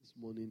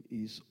morning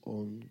is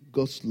on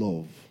God's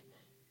love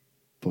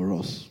for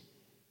us.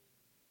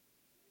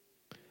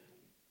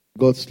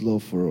 God's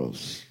love for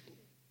us.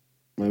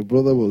 My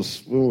brother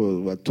was, when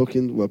we were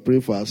talking, we were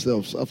praying for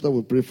ourselves. After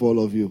we prayed for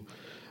all of you,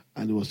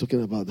 and he was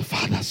talking about the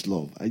Father's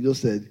love. I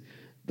just said,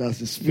 that's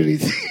the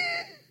Spirit.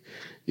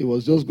 He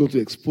was just going to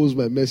expose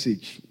my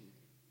message.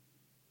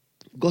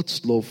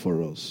 God's love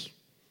for us.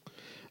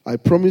 I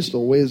promised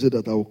on Wednesday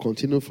that I will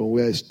continue from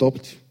where I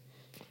stopped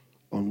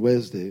on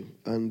Wednesday,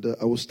 and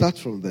I will start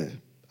from there.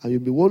 And you'll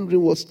be wondering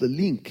what's the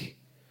link.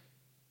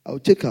 I'll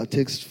take our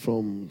text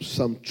from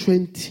Psalm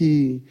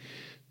 29,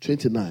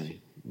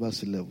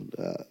 verse 11.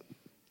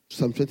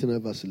 Psalm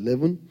 29, verse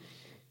 11.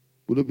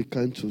 Will you be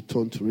kind to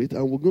turn to it?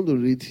 And we're going to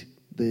read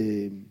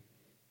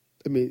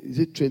is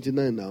it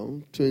 29 now?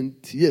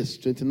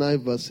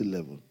 29, verse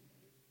 11.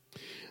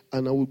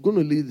 And we're going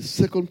to read the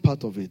second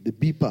part of it, the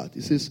B part.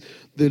 It says,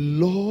 the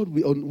Lord,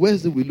 on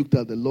Wednesday we looked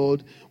at the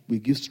Lord, we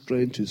give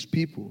strength to his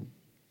people.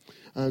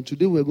 And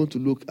today we're going to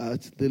look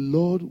at the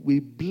Lord, we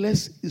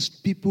bless his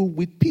people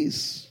with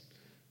peace.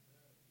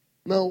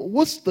 Now,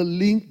 what's the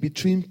link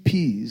between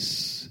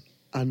peace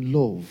and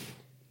love?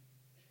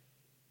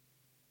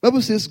 The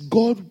Bible says,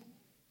 God,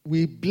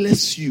 we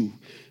bless you.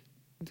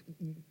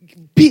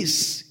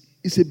 Peace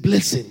is a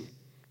blessing.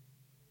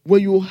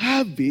 When you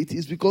have it,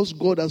 it's because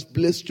God has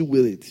blessed you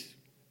with it.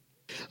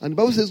 And the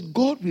Bible says,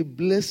 God will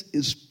bless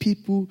his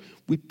people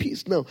with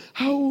peace. Now,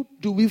 how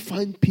do we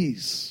find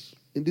peace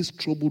in this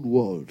troubled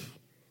world?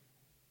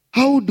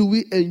 How do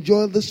we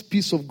enjoy this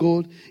peace of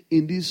God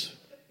in this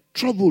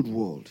troubled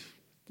world?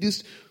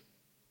 This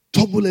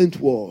turbulent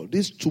world,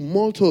 this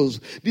tumultuous,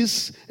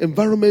 this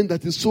environment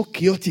that is so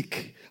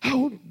chaotic.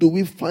 How do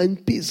we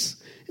find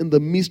peace in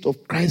the midst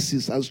of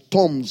crisis and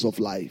storms of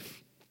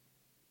life?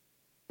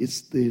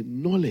 It's the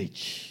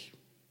knowledge,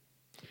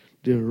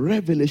 the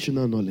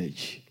revelational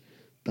knowledge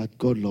that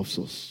God loves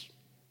us.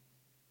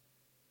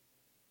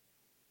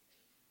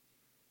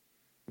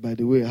 By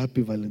the way,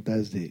 happy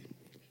Valentine's Day.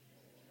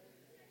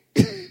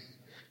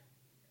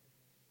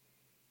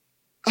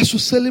 As we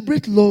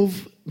celebrate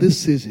love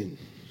this season,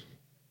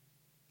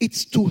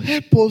 it's to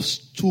help us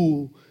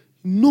to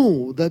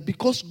know that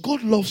because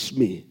God loves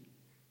me,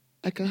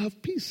 I can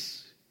have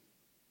peace.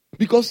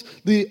 Because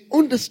the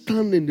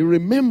understanding, the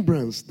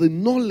remembrance, the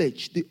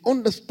knowledge, the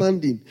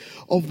understanding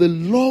of the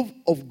love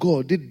of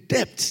God, the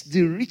depth,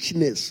 the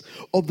richness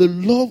of the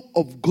love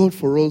of God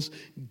for us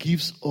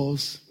gives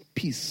us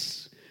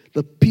peace.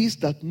 The peace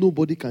that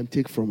nobody can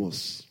take from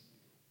us.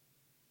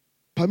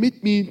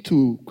 Permit me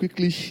to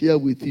quickly share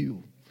with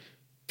you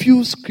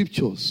few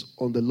scriptures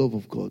on the love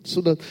of God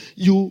so that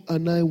you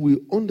and I will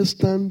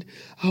understand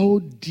how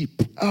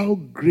deep, how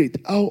great,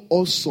 how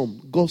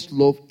awesome God's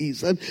love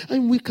is.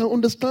 And we can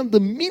understand the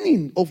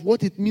meaning of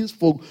what it means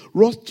for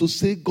us to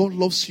say God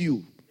loves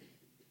you.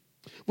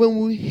 When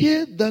we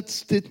hear that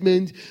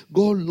statement,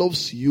 God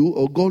loves you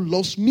or God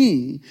loves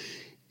me,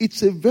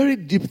 it's a very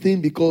deep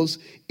thing because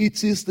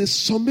it is the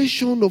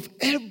summation of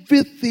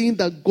everything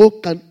that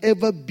God can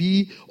ever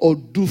be or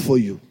do for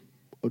you.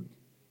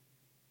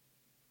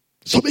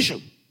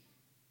 Summation.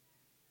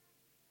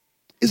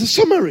 It's a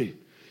summary.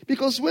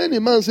 Because when a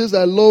man says,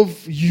 I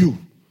love you,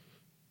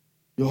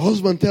 your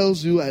husband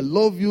tells you, I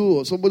love you,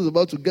 or somebody's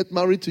about to get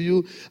married to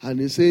you, and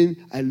he's saying,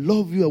 I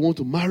love you, I want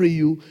to marry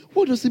you.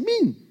 What does it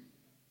mean?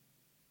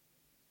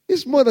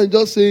 It's more than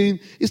just saying,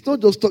 it's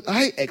not just talk.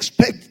 I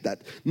expect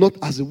that, not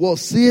as the word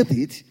saith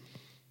it.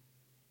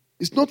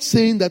 It's not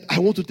saying that I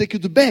want to take you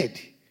to bed.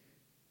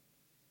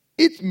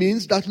 It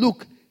means that,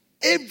 look,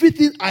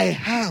 everything I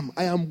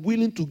am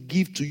willing to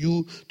give to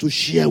you to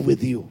share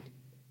with you.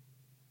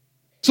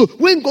 So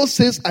when God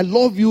says, I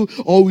love you,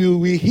 or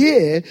we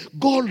hear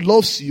God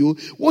loves you,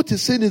 what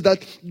he's saying is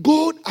that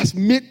God has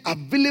made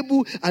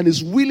available and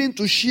is willing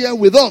to share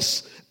with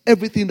us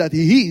everything that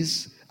he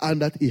is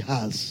and that he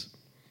has.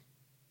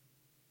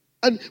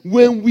 And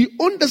when we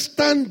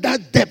understand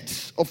that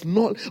depth of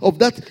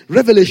that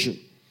revelation,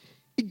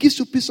 it gives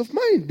you peace of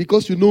mind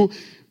because you know,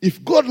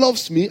 if God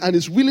loves me and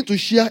is willing to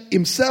share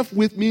himself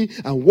with me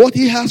and what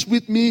he has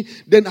with me,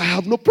 then I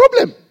have no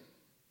problem.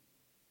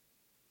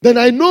 Then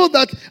I know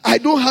that I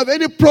don't have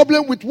any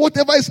problem with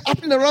whatever is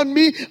happening around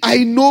me.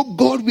 I know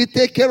God will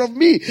take care of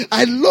me.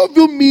 I love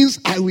you means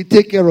I will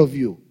take care of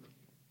you.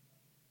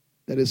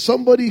 There is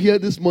somebody here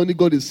this morning,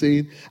 God is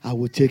saying, I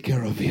will take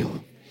care of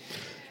you.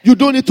 You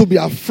don't need to be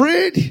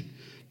afraid.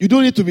 You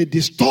don't need to be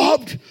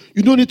disturbed.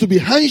 You don't need to be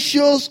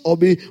anxious or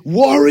be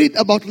worried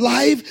about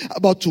life,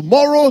 about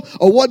tomorrow,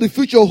 or what the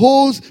future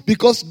holds,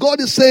 because God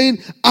is saying,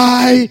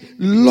 I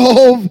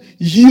love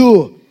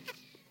you.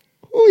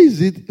 Who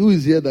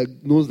is here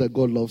that knows that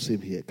God loves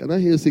him here? Can I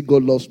hear you say,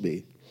 God loves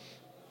me?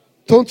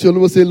 Turn to your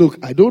neighbor and say, look,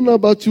 I don't know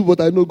about you,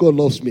 but I know God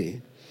loves me.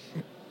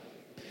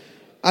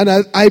 And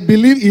I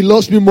believe he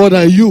loves me more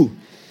than you.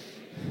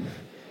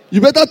 You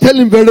better tell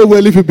him very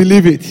well if you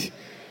believe it.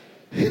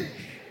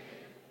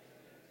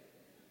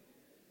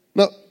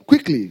 Now,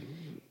 quickly,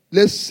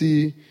 let's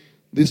see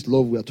this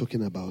love we are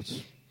talking about.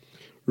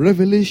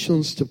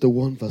 Revelations chapter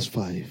 1 verse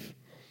 5.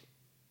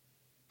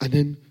 And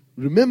then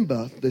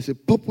remember, there's a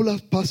popular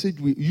passage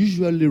we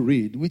usually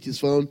read, which is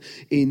found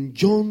in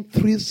John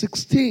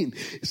 3:16.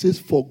 It says,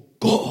 "For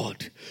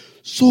God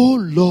so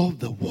loved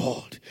the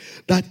world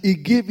that he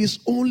gave his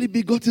only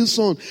begotten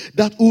Son,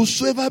 that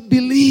whosoever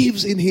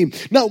believes in him."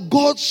 Now,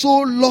 God so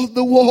loved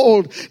the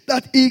world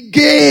that he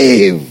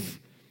gave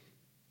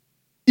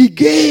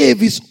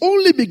his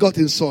only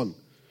begotten Son.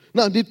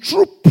 Now, the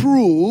true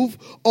proof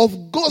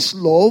of God's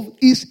love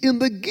is in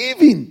the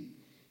giving.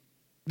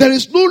 There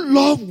is no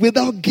love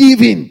without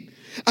giving.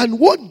 And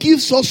what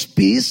gives us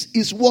peace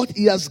is what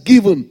he has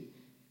given.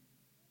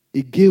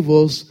 He gave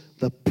us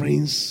the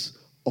Prince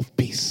of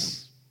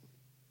Peace.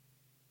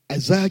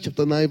 Isaiah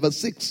chapter 9 verse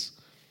 6.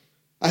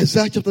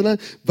 Isaiah chapter 9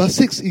 verse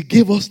 6. He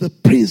gave us the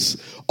Prince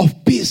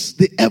of Peace,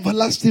 the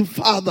everlasting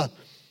Father,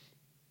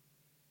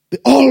 the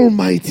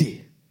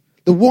Almighty,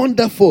 the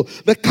Wonderful,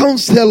 the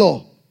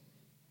Counselor.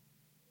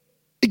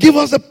 He gave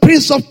us the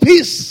Prince of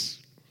Peace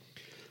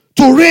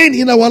to reign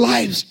in our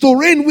lives, to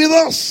reign with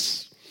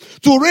us,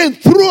 to reign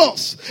through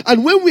us.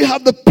 And when we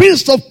have the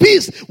Prince of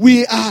Peace,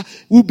 we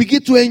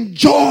begin to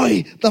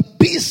enjoy the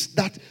peace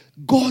that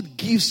God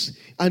gives,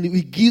 and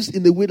he gives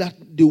in a way that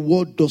the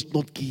world does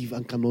not give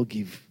and cannot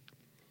give.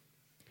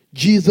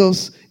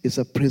 Jesus is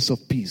a Prince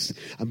of Peace.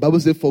 And the Bible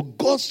says, "For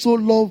God so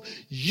loved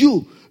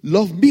you,"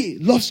 love me,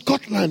 love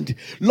Scotland,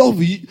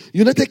 love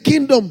United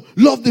Kingdom,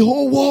 love the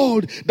whole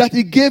world, that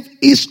he gave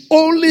his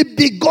only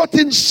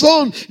begotten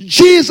Son,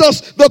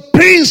 Jesus, the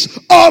Prince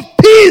of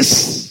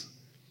Peace.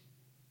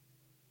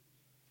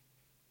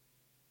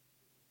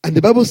 And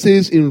the Bible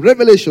says in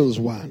Revelations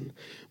 1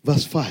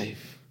 verse 5,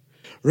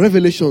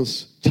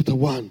 Revelations chapter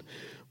 1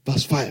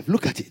 verse 5,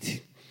 look at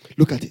it.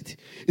 Look at it.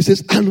 It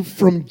says, "And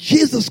from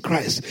Jesus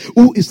Christ,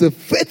 who is the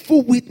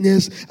faithful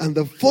witness and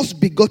the first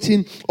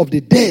begotten of the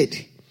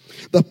dead,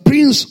 the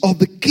Prince of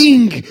the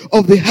King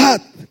of the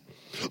earth,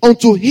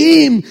 unto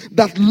him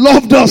that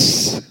loved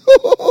us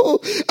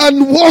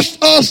and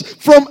washed us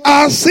from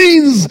our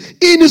sins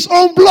in his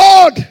own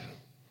blood."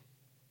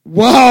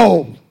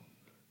 Wow.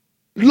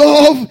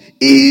 Love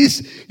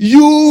is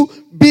you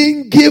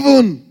being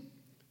given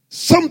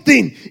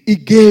something. He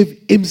gave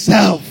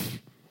himself.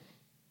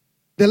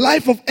 The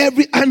life of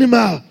every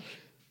animal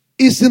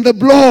is in the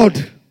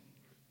blood.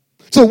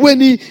 So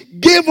when he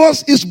gave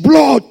us his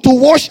blood to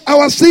wash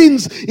our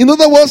sins, in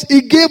other words,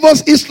 he gave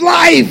us his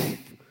life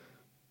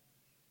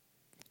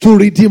to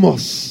redeem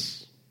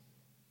us.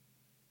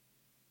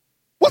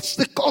 What's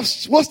the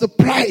cost? What's the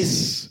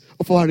price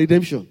of our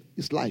redemption?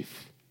 His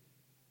life.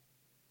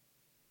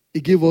 He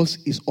gave us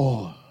his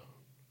all.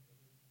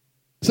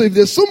 So if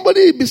there's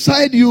somebody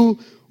beside you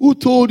who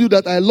told you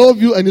that I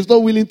love you and is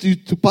not willing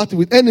to part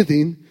with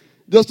anything,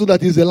 just know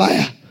that he's a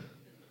liar.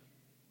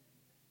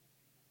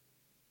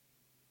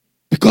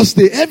 Because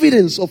the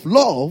evidence of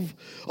love,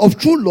 of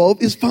true love,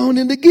 is found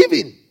in the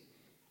giving.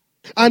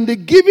 And the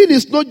giving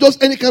is not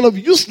just any kind of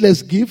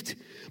useless gift,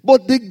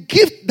 but the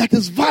gift that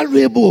is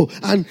valuable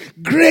and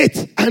great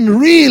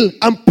and real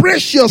and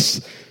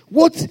precious.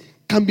 What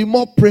can be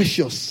more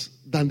precious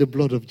than the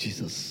blood of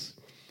Jesus?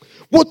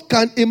 What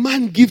can a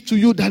man give to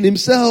you than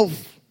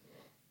himself?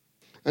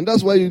 And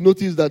that's why you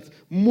notice that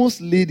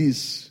most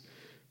ladies,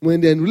 when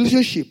they're in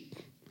relationship,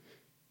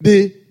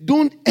 they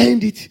don't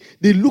end it.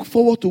 They look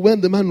forward to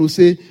when the man will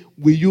say,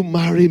 "Will you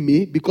marry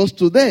me?" Because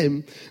to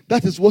them,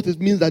 that is what it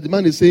means, that the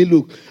man is saying,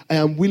 "Look, I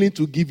am willing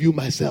to give you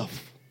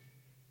myself."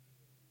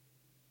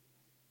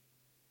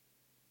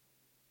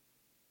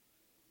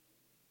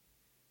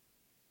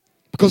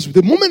 Because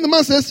the moment the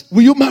man says,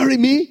 "Will you marry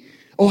me?"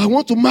 or "I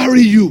want to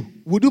marry you,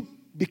 would you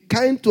be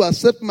kind to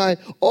accept my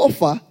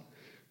offer?"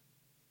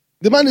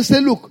 The man is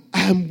saying, "Look,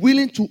 I am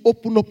willing to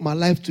open up my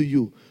life to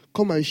you.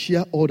 Come and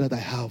share all that I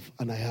have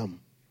and I am."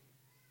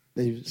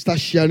 Then you start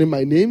sharing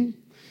my name.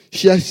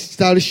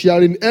 Start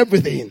sharing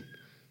everything.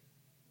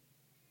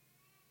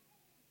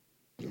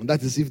 And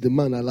that is if the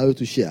man allows you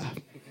to share.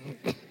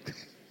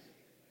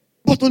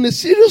 But on a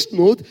serious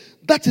note,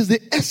 that is the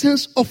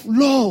essence of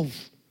love.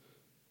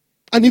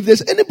 And if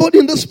there's anybody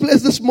in this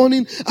place this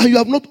morning and you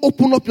have not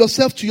opened up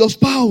yourself to your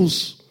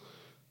spouse,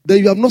 then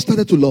you have not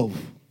started to love.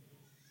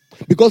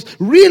 Because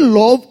real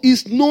love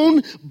is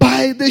known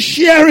by the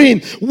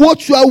sharing.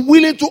 What you are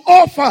willing to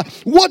offer.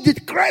 What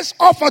did Christ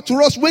offer to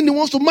us when he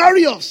wants to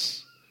marry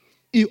us?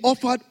 He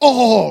offered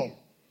all.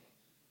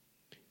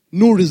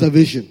 No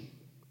reservation.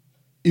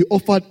 He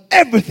offered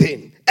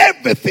everything.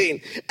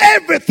 Everything.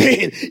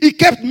 Everything. He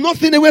kept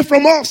nothing away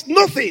from us.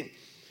 Nothing.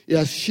 He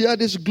has shared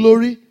his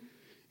glory.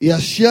 He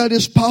has shared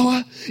his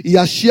power. He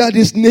has shared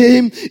his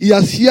name. He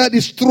has shared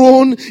his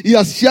throne. He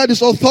has shared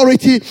his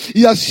authority.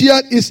 He has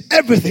shared his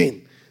everything.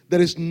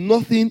 There is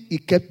nothing he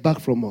kept back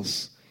from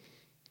us.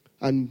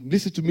 And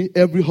listen to me,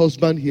 every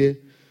husband here,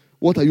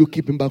 what are you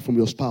keeping back from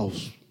your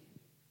spouse?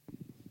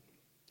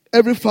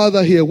 Every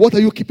father here, what are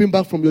you keeping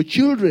back from your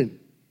children?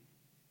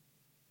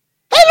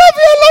 I love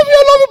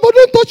you, but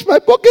don't touch my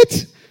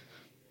pocket.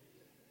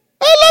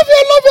 I love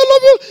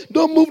you.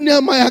 Don't move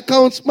near my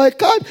accounts, my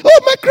card. Oh,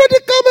 my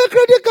credit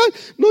card.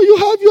 No, you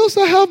have yours,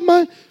 I have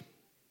mine.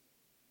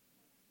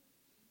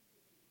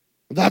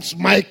 That's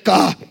my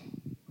car.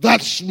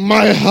 That's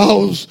my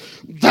house.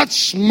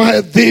 That's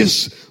my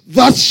this.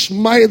 That's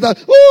my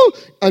that. Oh,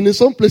 and in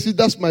some places,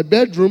 that's my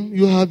bedroom.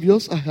 You have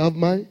yours. I have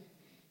mine.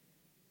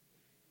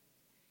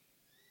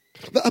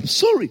 But I'm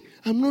sorry.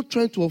 I'm not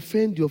trying to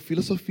offend your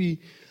philosophy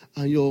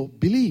and your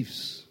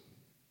beliefs.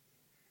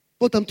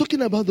 But I'm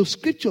talking about the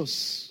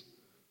scriptures.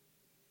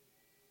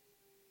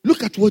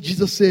 Look at what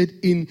Jesus said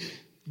in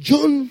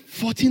John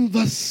 14,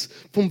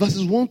 from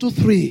verses 1 to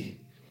 3.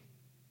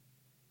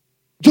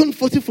 John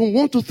 14 from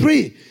 1 to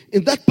 3.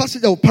 In that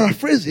passage, I will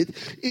paraphrase it.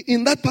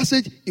 In that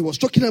passage, he was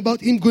talking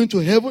about him going to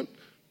heaven.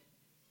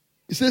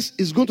 He says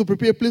he's going to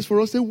prepare a place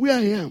for us. Say, where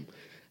I am.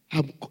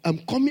 I'm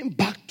coming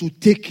back to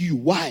take you.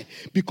 Why?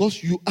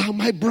 Because you are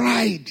my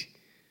bride.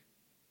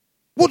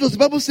 What does the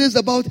Bible say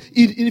about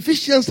in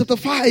Ephesians chapter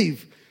 5?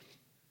 It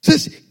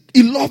says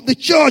he loved the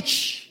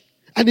church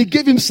and he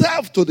gave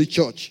himself to the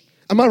church.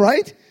 Am I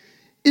right?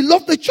 He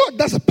loved the church.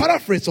 That's a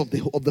paraphrase of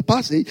the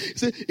passage. He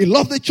said he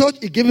loved the church.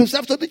 He gave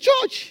himself to the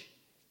church.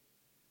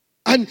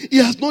 And he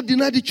has not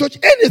denied the church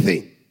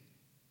anything.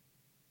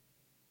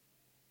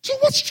 So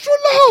what's true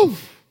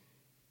love?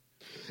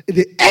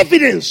 The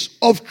evidence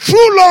of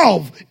true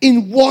love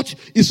in what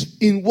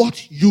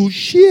you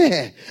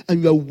share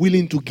and you are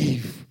willing to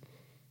give.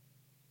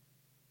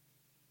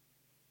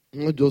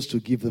 Not just to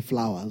give the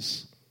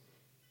flowers.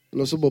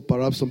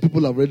 Perhaps some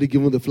people have already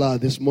given the flower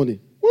this morning.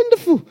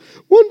 Wonderful,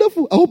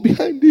 wonderful. I hope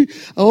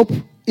I hope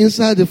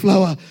inside the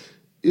flower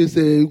is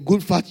a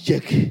good fat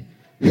check.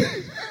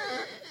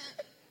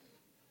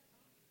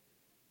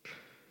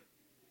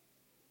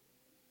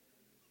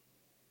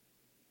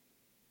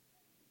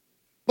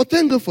 But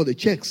thank God for the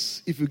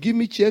checks. If you give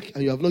me check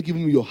and you have not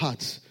given me your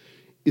heart,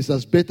 it's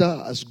as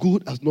better, as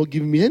good as not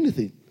giving me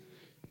anything.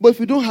 But if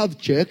you don't have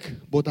check,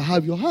 but I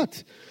have your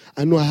heart,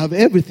 I know I have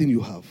everything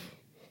you have.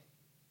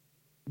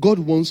 God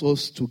wants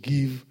us to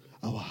give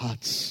our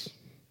hearts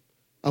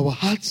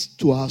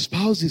to our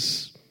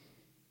spouses,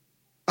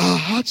 our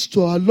hearts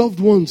to our loved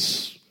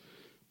ones.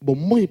 But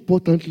more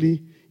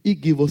importantly, he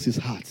gave us his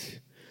heart,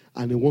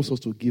 and he wants us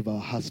to give our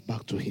hearts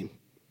back to him.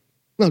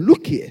 Now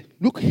look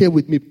here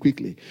with me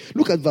quickly.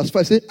 Look at verse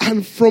 5. Say,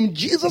 and from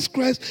Jesus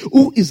Christ,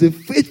 who is a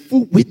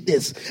faithful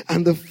witness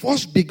and the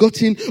first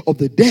begotten of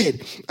the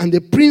dead and the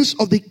prince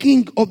of the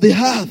king of the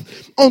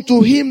earth,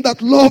 unto him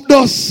that loved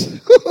us,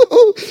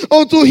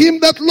 unto him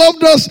that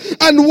loved us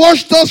and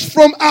washed us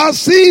from our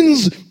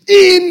sins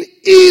in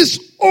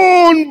his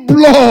own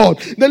blood.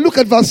 Then look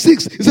at verse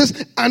 6. It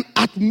says, and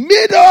hath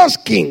made us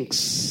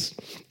kings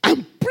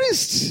and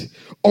priests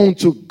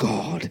unto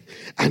God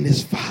and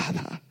his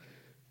Father.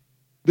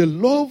 The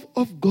love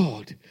of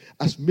God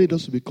has made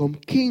us to become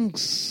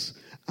kings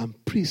and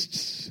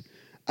priests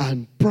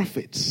and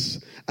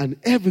prophets and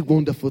every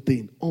wonderful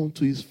thing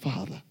unto his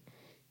Father.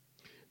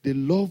 The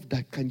love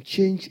that can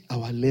change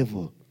our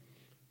level.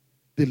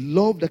 The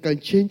love that can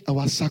change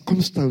our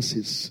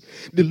circumstances.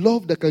 The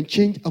love that can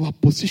change our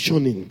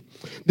positioning.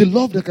 The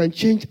love that can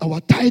change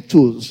our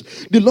titles.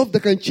 The love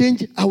that can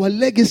change our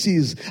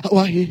legacies,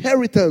 our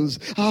inheritance,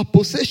 our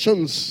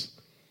possessions.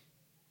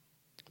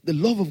 The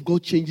love of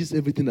God changes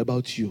everything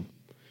about you.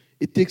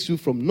 It takes you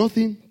from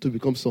nothing to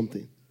become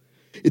something.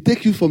 It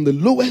takes you from the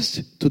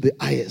lowest to the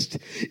highest.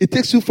 It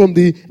takes you from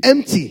the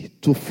empty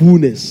to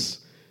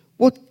fullness.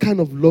 What kind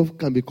of love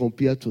can be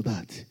compared to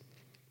that?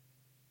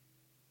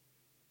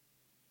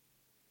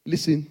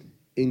 Listen,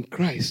 in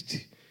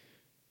Christ,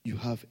 you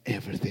have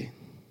everything.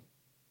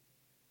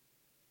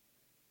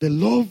 The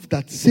love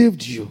that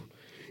saved you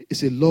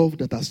is a love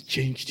that has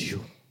changed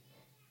you.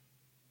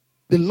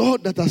 The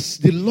love that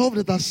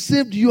has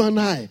saved you and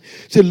I.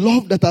 It's a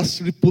love that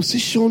has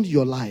repositioned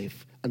your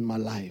life and my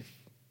life.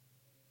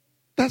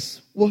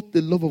 That's what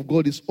the love of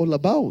God is all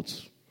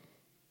about.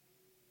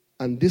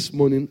 And this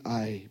morning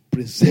I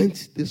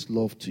present this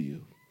love to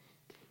you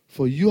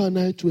for you and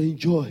I to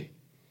enjoy.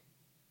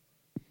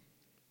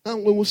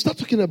 And when we start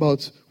talking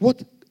about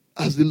what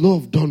has the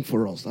love done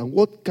for us and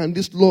what can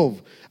this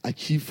love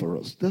achieve for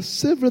us, there's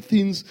several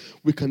things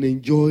we can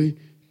enjoy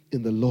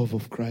in the love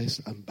of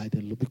Christ and by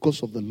the love,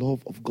 because of the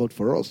love of God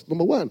for us.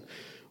 Number one,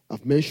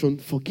 I've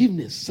mentioned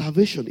forgiveness,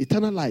 salvation,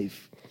 eternal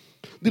life.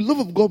 The love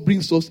of God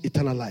brings us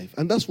eternal life.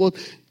 And that's what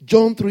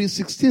John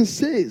 3:16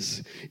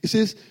 says. It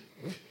says,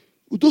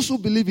 those who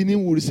believe in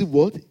him will receive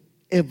what?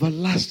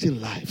 Everlasting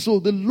life.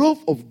 So the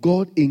love of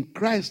God in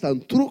Christ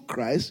and through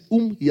Christ,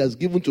 whom he has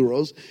given to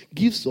us,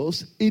 gives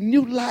us a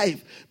new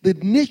life. The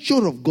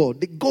nature of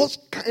God, the God's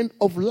kind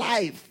of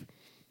life.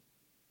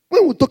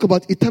 When we talk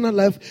about eternal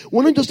life,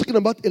 we're not just talking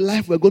about a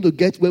life we're going to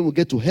get when we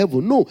get to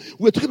heaven. No,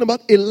 we're talking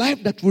about a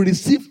life that we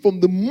receive from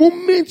the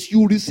moment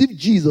you receive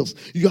Jesus.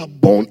 You are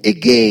born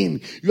again.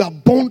 You are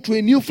born to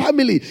a new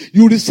family.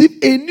 You receive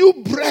a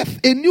new breath,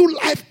 a new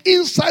life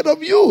inside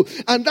of you.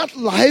 And that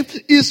life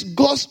is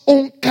God's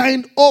own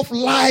kind of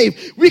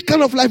life. Which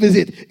kind of life is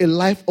it? A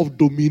life of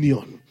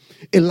dominion.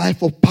 A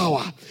life of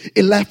power,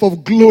 a life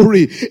of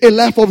glory, a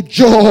life of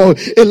joy,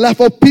 a life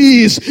of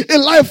peace, a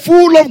life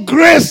full of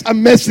grace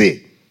and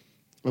mercy.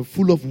 And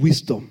full of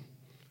wisdom.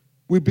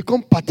 We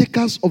become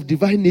partakers of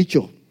divine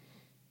nature.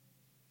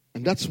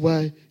 And that's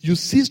why you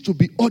cease to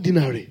be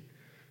ordinary.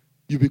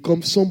 You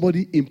become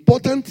somebody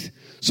important,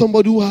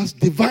 somebody who has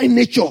divine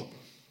nature.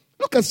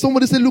 Look at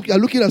somebody, say, look, you're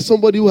looking at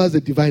somebody who has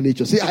a divine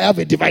nature. Say, I have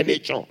a divine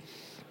nature.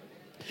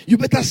 You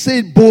better say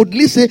it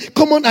boldly. Say,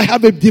 come on, I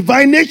have a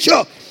divine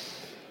nature.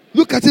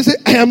 Look at it, say,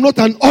 I am not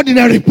an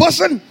ordinary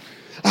person.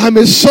 I am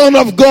a son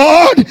of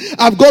God.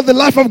 I've got the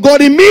life of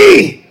God in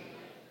me.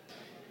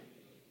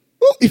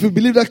 Oh, if you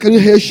believe that, can you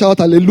hear shout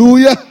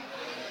hallelujah?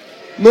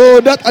 No,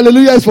 that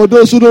hallelujah is for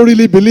those who don't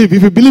really believe.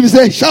 If you believe,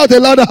 say, shout a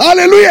louder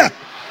hallelujah.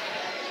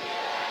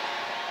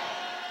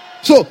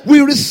 So we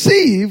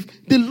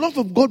receive the love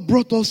of God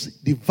brought us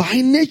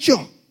divine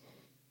nature.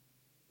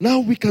 Now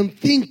we can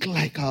think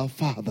like our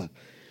Father.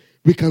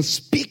 We can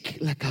speak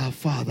like our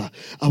Father.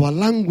 Our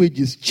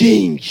languages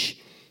change.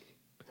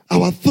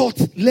 Our thought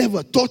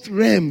level, thought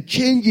realm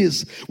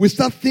changes. We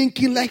start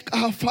thinking like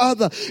our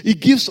Father. He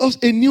gives us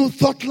a new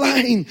thought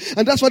line.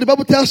 And that's what the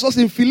Bible tells us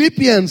in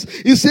Philippians.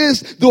 It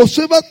says, the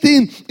whatsoever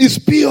thing is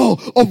pure,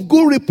 of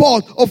good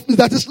report, of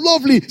that is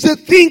lovely. Say,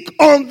 think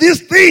on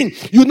this thing.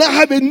 You now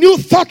have a new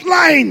thought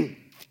line.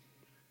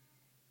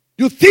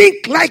 You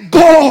think like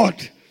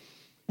God.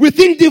 We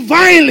think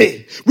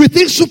divinely. We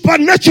think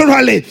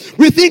supernaturally.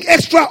 We think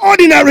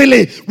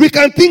extraordinarily. We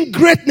can think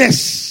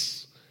greatness.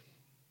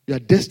 You are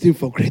destined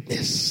for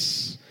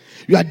greatness.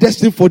 You are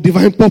destined for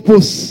divine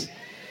purpose.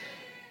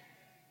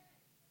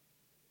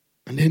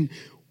 And then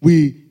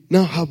we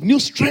now have new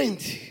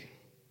strength.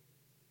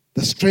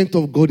 The strength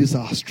of God is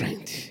our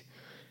strength.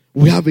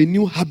 We have a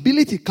new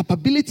ability,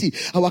 capability.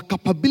 Our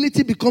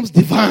capability becomes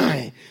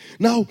divine.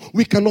 Now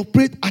we can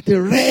operate at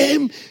a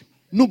realm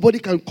nobody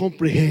can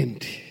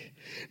comprehend.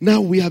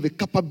 Now we have a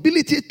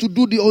capability to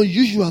do the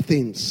unusual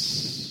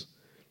things.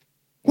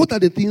 What are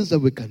the things that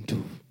we can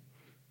do?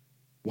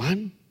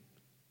 One,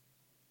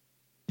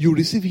 you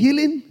receive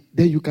healing,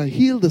 then you can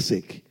heal the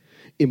sick.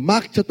 In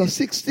Mark chapter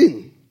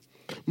 16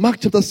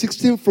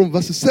 from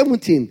verses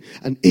 17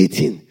 and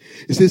 18,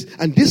 it says,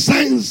 and these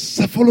signs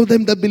shall follow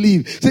them that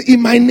believe. Say,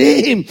 in my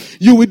name,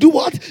 you will do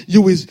what?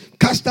 You will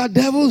cast out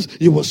devils,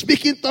 you will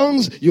speak in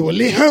tongues, you will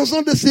lay hands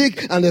on the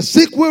sick, and the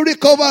sick will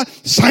recover.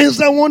 Signs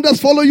and wonders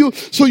follow you.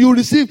 So you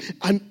receive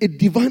a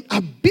divine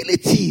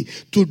ability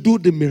to do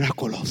the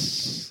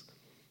miraculous.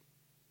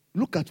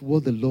 Look at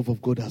what the love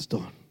of God has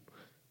done.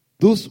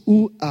 Those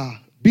who are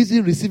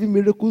busy receiving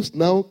miracles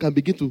now can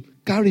begin to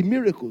carry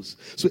miracles.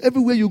 So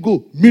everywhere you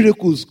go,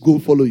 miracles go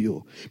follow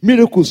you.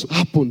 Miracles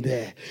happen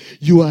there.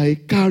 You are a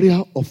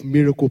carrier of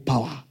miracle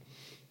power.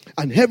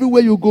 And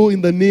everywhere you go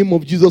in the name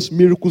of Jesus,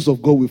 miracles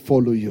of God will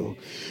follow you.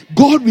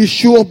 God will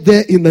show up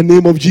there in the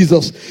name of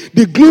Jesus.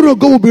 The glory of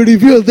God will be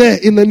revealed there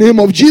in the name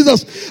of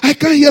Jesus. I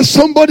can hear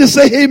somebody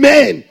say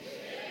amen.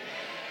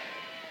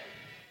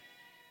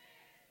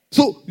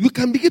 So you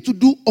can begin to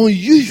do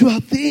unusual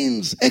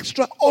things,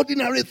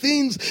 extraordinary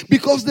things,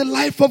 because the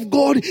life of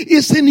God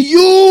is in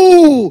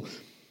you.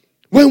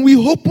 When we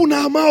open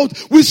our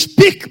mouth, we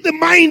speak the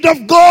mind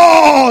of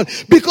God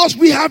because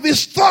we have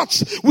His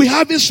thoughts, we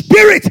have His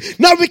Spirit.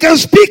 Now we can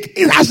speak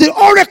it as the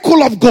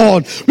oracle of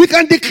God. We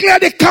can declare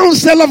the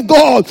counsel of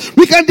God.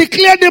 We can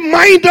declare the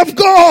mind of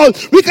God.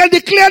 We can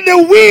declare the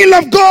will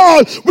of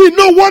God. We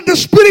know what the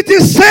Spirit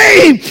is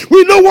saying.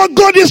 We know what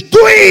God is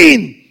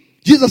doing.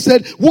 Jesus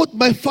said, what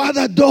my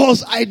Father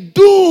does, I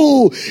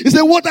do. He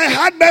said, what I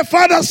heard my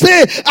Father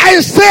say,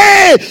 I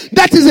say.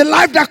 That is a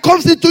life that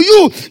comes into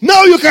you.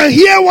 Now you can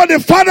hear what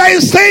the Father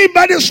is saying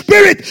by the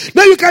Spirit.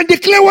 Now you can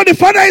declare what the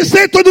Father is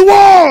saying to the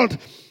world.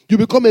 You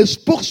become a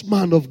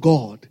spokesman of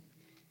God.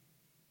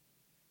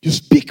 You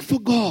speak for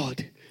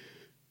God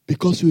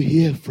because you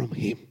hear from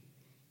Him.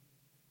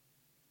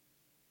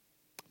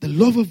 The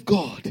love of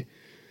God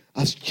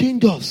has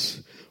changed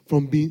us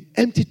from being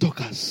empty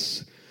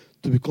talkers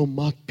to become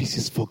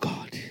mouthpieces for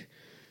God.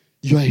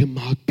 You are a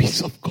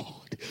mouthpiece of God.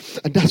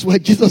 And that's why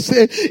Jesus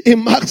said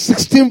in Mark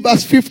 16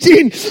 verse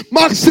 15,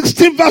 Mark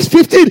 16 verse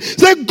 15,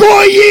 say,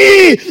 go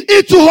ye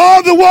into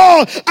all the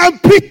world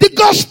and preach the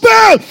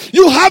gospel.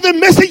 You have a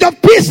message of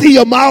peace in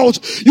your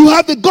mouth. You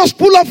have the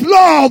gospel of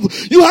love.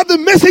 You have the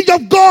message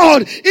of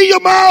God in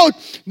your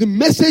mouth. The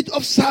message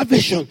of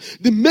salvation.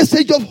 The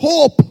message of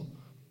hope.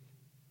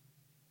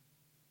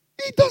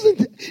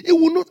 It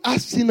will not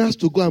ask sinners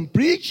to go and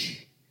preach.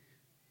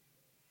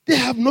 They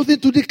have nothing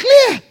to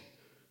declare.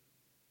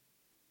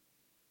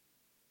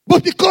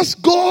 But because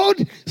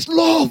God's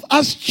love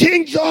has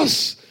changed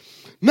us,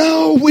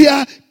 now we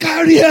are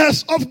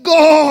carriers of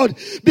God.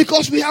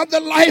 Because we have the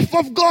life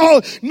of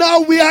God,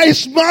 now we are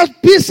His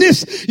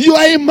mouthpieces. You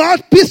are a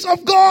mouthpiece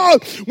of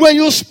God. When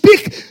you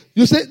speak,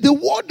 you say, the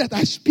word that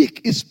I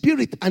speak is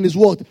spirit and is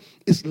what?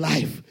 Is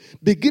life.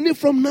 Beginning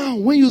from now,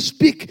 when you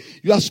speak,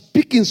 you are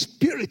speaking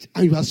spirit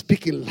and you are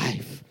speaking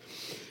life.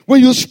 When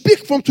you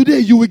speak from today,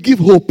 you will give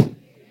hope.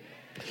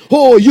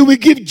 Oh, you will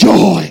give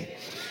joy.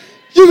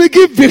 You will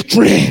give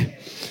victory.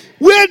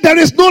 Where there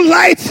is no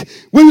light,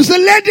 when you say,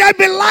 let there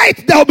be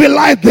light, there will be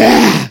light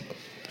there.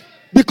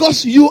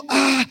 Because you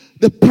are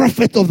the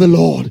prophet of the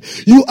Lord.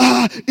 You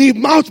are a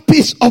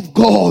mouthpiece of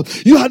God.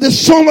 You are the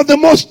son of the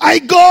Most High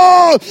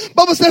God.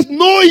 Bible says,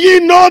 know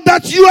ye not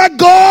that you are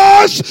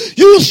gods,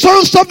 you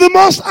sons of the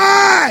Most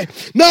High.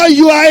 Now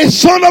you are a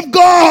son of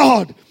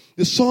God,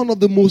 the son of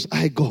the Most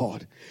High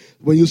God.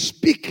 When you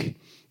speak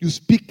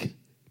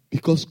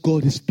because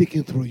God is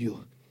speaking through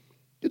you.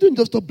 You don't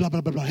just talk blah,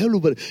 blah, blah, blah. Hello,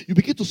 but you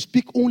begin to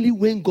speak only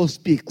when God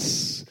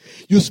speaks.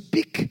 You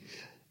speak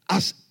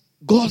as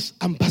God's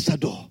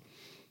ambassador.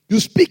 You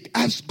speak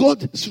as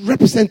God's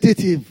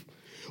representative.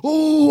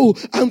 Oh,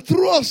 and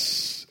through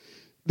us,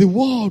 the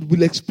world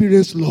will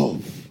experience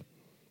love.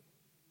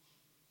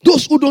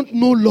 Those who don't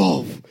know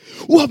love,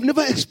 who have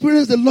never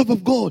experienced the love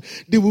of God,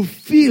 they will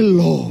feel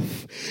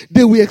love.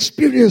 They will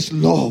experience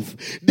love.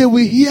 They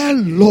will hear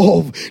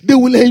love. They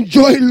will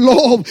enjoy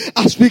love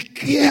as we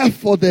care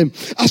for them,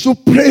 as we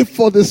pray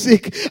for the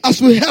sick, as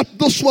we help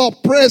those who are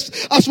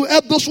oppressed, as we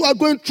help those who are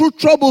going through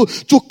trouble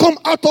to come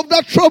out of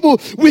that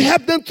trouble. We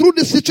help them through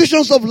the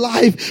situations of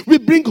life. We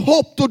bring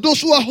hope to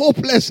those who are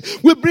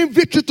hopeless. We bring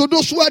victory to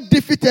those who are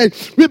defeated.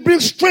 We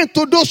bring strength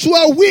to those who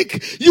are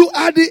weak. You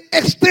are the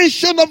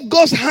extension of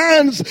God's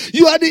hands.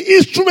 You are the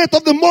instrument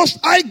of the Most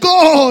High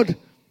God.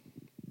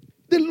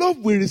 The love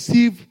we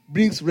receive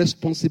brings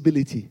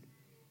responsibility.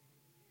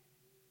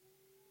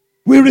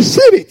 We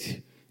receive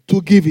it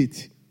to give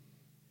it.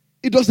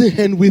 It doesn't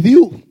end with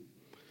you.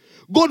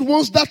 God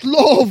wants that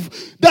love,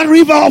 that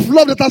river of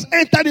love that has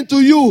entered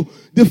into you,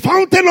 the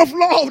fountain of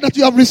love that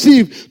you have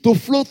received, to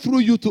flow through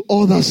you to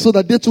others, so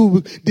that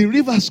the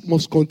rivers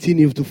must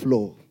continue to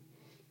flow.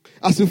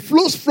 As it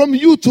flows from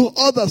you to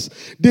others,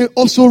 they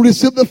also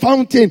receive the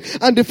fountain,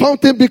 and the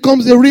fountain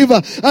becomes a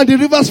river, and the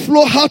rivers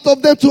flow out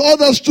of them to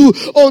others too,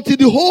 until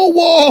the whole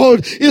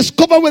world is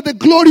covered with the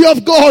glory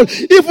of God,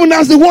 even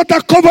as the water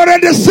covered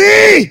the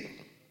sea.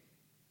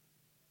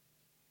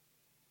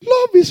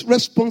 Love is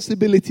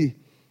responsibility.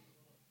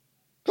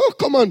 Oh,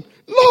 come on.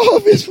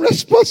 Love is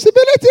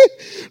responsibility.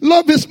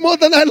 Love is more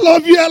than I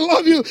love you, I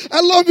love you, I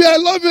love you, I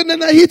love you, and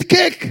then I eat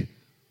cake.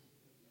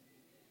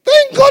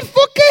 Thank God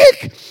for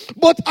cake.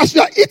 But as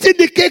you are eating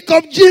the cake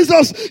of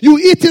Jesus, you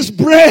eat his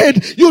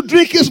bread, you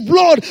drink his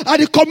blood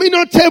at the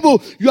communion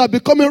table, you are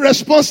becoming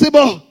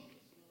responsible.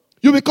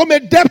 You become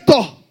a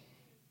debtor.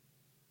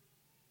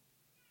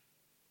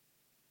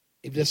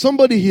 If there's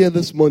somebody here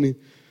this morning,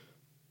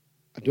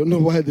 I don't know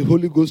why the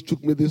Holy Ghost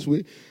took me this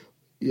way.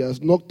 He has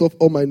knocked off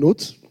all my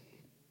notes.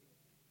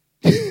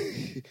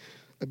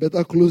 I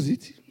better close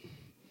it.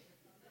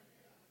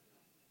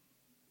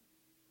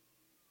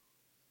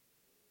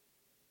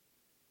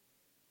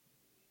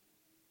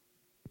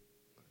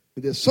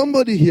 If there's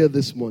somebody here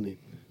this morning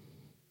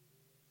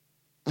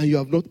and you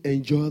have not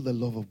enjoyed the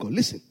love of God,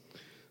 listen,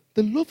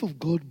 the love of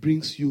God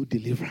brings you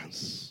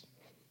deliverance.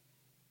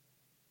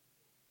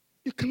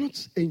 You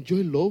cannot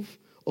enjoy love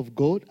of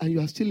God and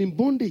you are still in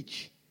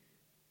bondage.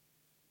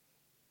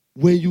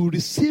 When you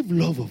receive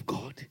love of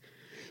God,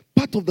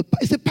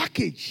 it's a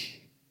package.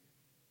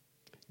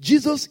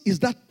 Jesus is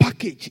that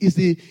package,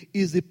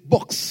 is the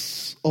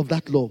box of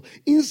that love.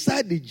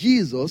 Inside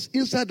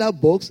that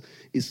box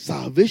is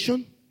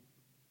salvation,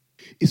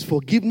 is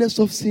forgiveness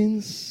of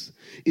sins,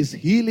 is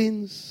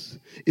healings,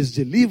 is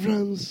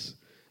deliverance.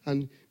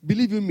 And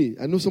believe you me,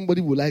 I know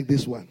somebody will like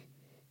this one.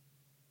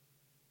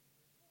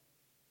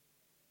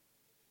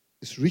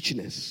 It's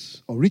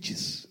richness or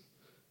riches.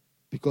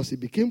 Because he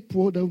became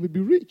poor that we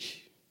be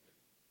rich.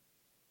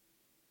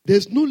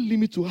 There's no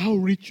limit to how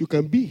rich you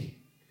can be.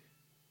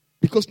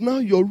 Because now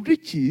your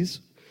riches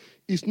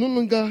is no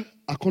longer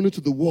according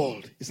to the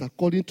world. It's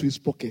according to his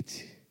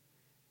pocket.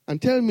 And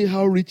tell me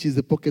how rich is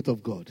the pocket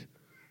of God.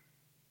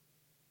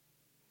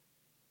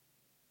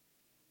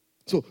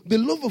 So the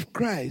love of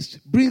Christ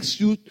brings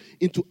you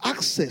into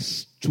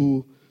access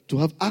to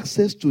have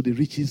access to the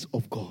riches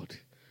of God.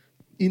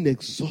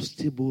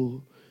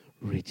 Inexhaustible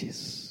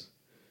riches.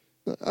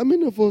 How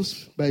many of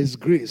us, by his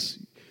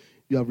grace,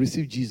 you have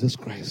received Jesus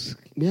Christ?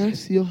 May I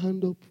see your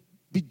hand up?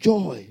 Be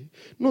joy.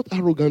 Not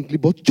arrogantly,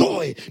 but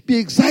joy. Be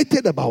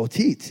excited about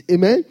it.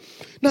 Amen?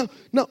 Now,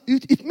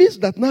 it means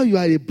that now you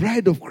are a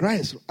bride of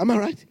Christ. Am I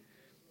right?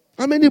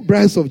 How many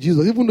brides of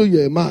Jesus, even though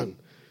you're a man?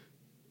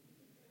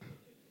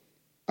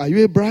 Are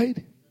you a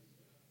bride?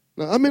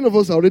 Now, how many of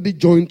us are already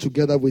joined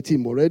together with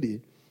him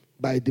already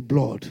by the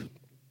blood?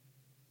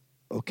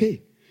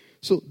 Okay.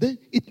 So then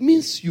it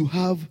means you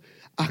have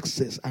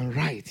access and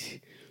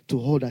right to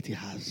all that he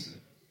has.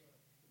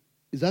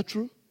 Is that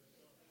true?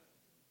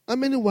 How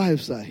many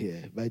wives are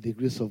here by the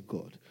grace of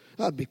God?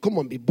 Come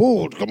on, be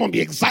bold. Come on, be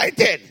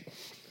excited.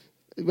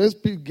 When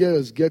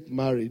girls get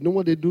married, you know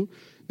what they do?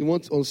 They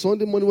want on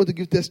Sunday morning want to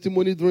give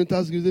testimony during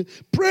Thanksgiving.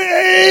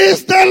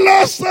 Praise the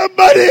Lord,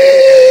 somebody.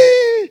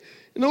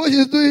 You know what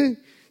she's doing?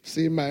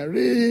 Say,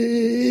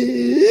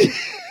 Mary.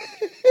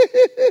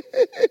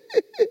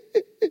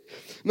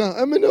 Now,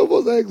 how many of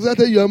us are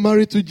excited you are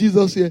married to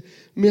Jesus here?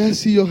 May I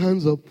see your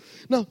hands up?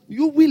 Now,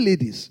 you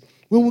ladies,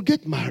 when we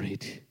get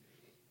married,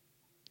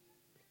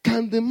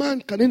 can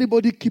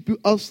anybody keep you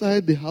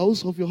outside the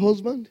house of your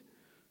husband?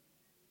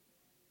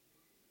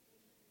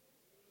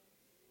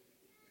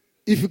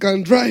 if you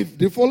can drive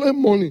the following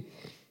morning,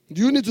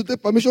 do you need to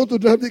take permission to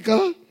drive the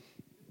car?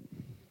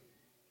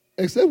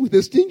 Except with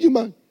a stingy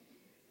man.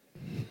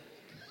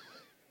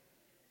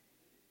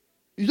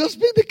 You just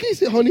pick the key,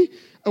 say, honey,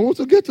 I want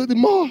to get to the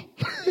mall.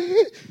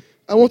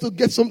 I want to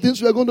get some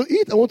things we are going to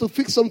eat. I want to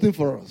fix something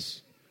for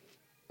us.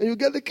 And you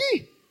get the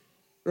key,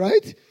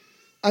 right?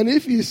 And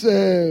if he's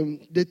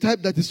the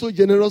type that is so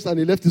generous and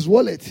he left his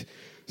wallet,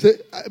 say,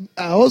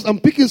 I'm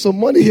picking some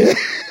money here.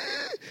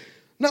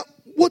 Now,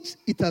 what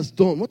it has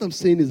done, what I'm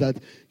saying is that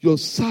your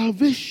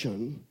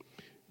salvation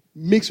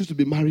makes you to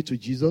be married to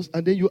Jesus,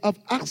 and then you have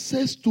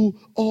access to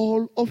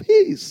all of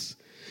his.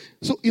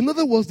 So, in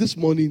other words, this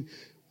morning,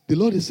 the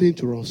Lord is saying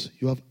to us,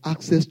 you have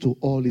access to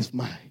all his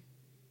mine.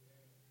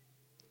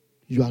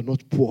 You are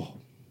not poor.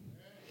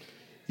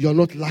 You are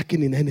not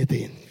lacking in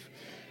anything.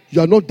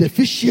 You are not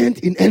deficient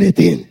in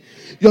anything.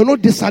 You are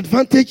not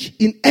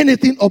disadvantaged in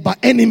anything or by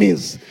any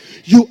means.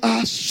 You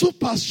are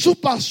super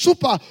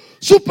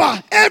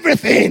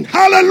everything.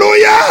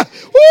 Hallelujah.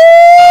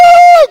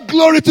 Woo!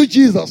 Glory to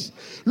Jesus.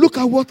 Look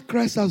at what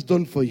Christ has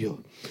done for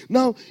you.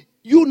 Now,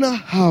 you now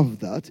have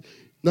that.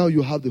 Now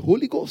you have the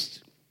Holy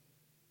Ghost.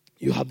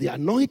 You have the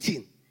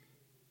anointing.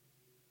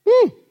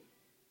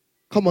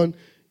 Come on.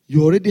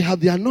 You already have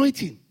the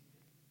anointing.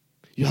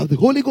 You have the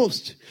Holy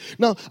Ghost.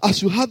 Now,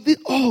 as you have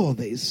all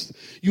this,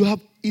 you have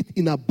it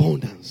in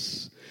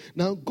abundance.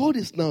 Now, God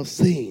is now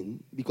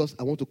saying, because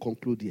I want to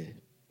conclude here.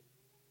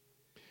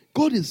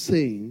 God is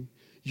saying,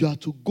 you are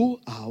to go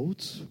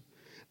out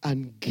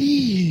and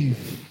give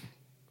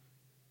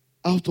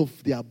out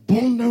of the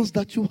abundance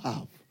that you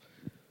have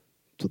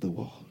to the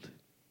world.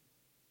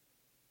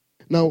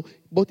 Now,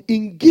 but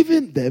in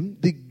giving them,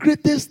 the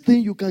greatest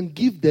thing you can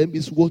give them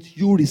is what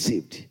you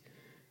received.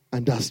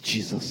 And that's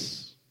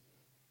Jesus.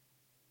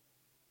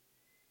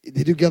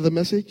 Did you get the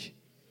message?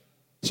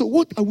 So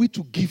what are we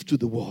to give to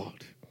the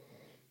world?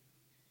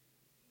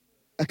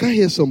 I can't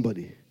hear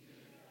somebody.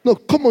 No,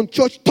 come on,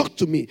 church, talk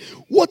to me.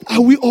 What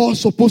are we all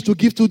supposed to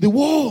give to the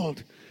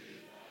world?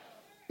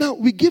 Now,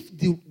 we give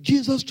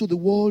Jesus to the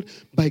world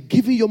by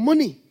giving your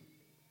money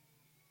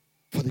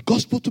for the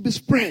gospel to be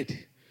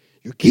spread.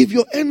 You give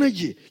your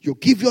energy. You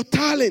give your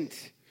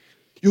talent.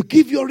 You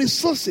give your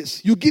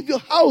resources. You give your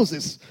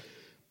houses.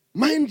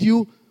 Mind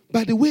you,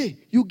 by the way,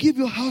 you give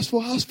your house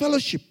for house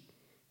fellowship.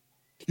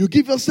 You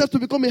give yourself to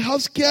become a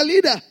house care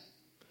leader,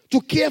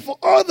 to care for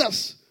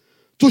others,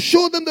 to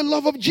show them the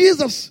love of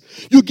Jesus.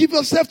 You give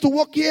yourself to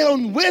work here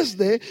on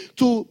Wednesday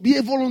to be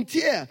a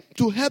volunteer,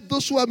 to help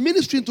those who are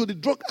ministering to the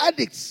drug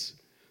addicts,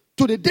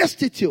 to the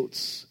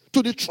destitutes,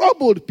 to the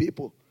troubled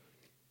people.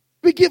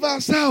 We give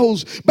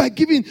ourselves by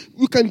giving.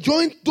 We can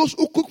join those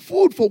who cook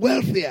food for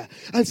welfare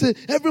and say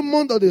every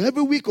month or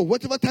every week or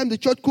whatever time the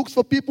church cooks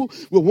for people,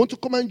 we want to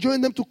come and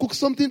join them to cook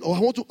something, or I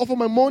want to offer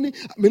my money.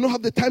 I may not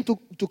have the time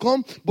to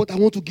come, but I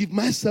want to give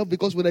myself,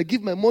 because when I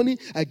give my money,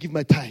 I give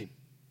my time.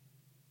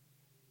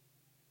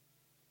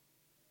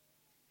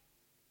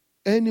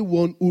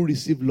 Anyone who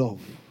receives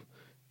love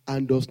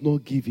and does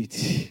not give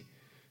it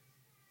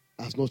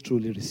has not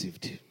truly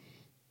received it.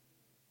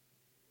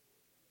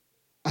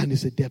 And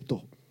is a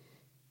debtor.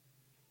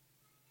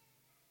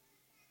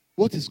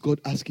 What is God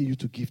asking you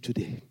to give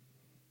today?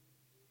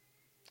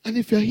 And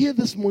if you are here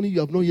this morning, you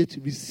have not yet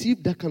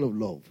received that kind of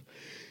love.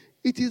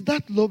 It is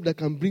that love that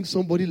can bring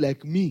somebody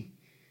like me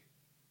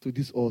to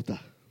this altar.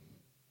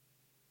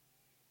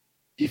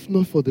 If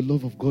not for the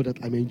love of God that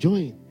I'm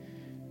enjoying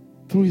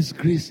through his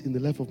grace in the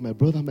life of my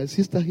brother and my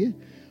sister here,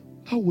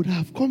 how would I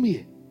have come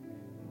here?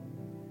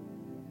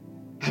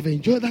 I've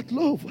enjoyed that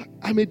love.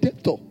 I'm a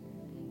debtor.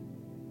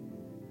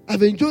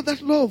 I've enjoyed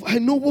that love. I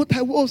know what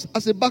I was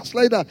as a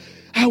backslider.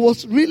 I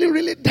was really,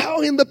 really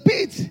down in the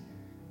pit.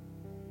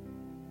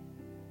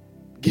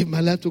 Gave my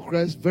life to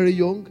Christ very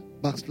young,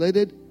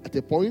 backslided at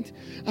a point,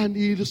 and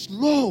his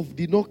love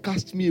did not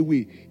cast me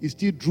away. He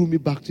still drew me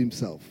back to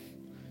himself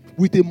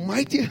with a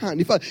mighty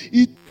hand. In fact,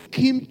 it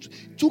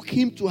took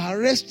him to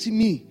arrest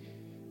me,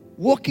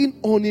 walking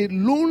on a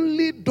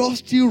lonely,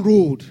 dusty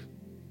road,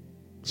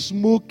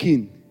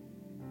 smoking,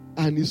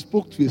 and he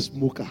spoke to a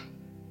smoker.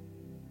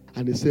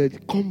 And he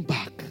said, come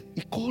back.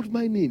 He called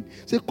my name.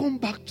 He said, come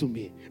back to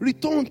me.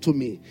 Return to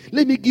me.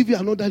 Let me give you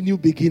another new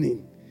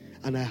beginning.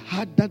 And I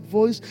heard that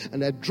voice,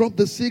 and I dropped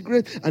the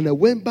cigarette, and I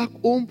went back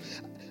home.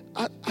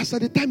 As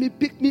at the time he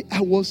picked me,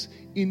 I was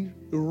in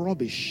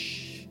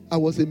rubbish. I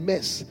was a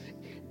mess.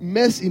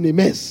 Mess in a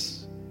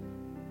mess.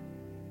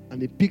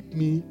 And he picked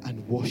me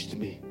and washed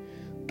me.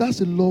 That's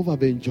the love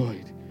I've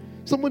enjoyed.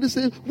 Somebody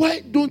says,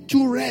 why don't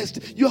you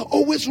rest? You are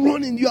always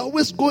running. You are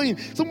always going.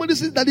 Somebody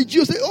says that the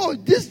Jews say, oh,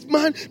 this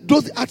man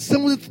does it at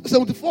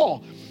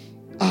 74.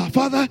 Our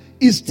father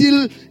is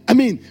still,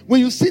 when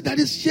you see that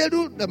his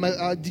schedule,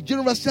 the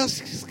general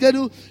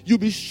schedule, you'll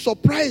be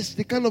surprised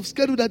the kind of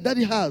schedule that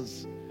daddy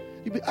has.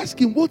 You'll be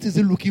asking, what is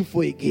he looking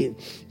for again?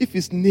 If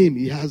his name,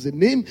 he has a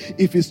name.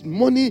 If his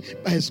money,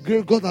 by his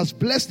grace, God has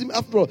blessed him.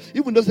 After all,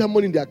 even doesn't have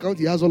money in the account,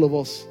 he has all of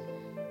us.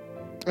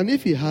 And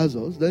if he has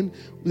us, then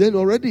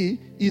already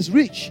he's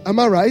rich. Am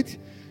I right?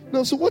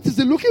 Now, so what is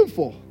he looking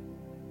for?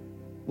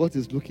 What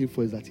he's looking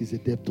for is that he's a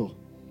debtor.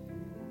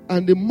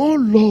 And the more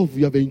love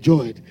you have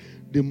enjoyed,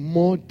 the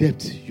more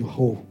debt you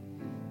owe.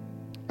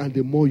 And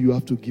the more you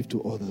have to give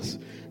to others.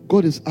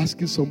 God is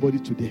asking somebody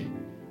today,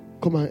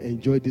 come and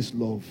enjoy this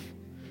love.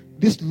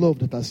 This love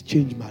that has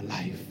changed my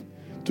life.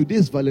 Today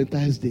is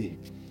Valentine's Day.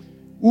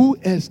 Who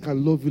else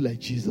can love you like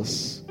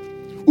Jesus?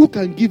 Who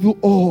can give you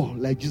all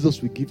like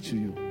Jesus will give to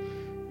you?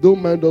 Don't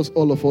mind us,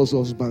 all of us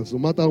husbands, no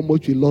matter how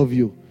much we love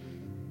you.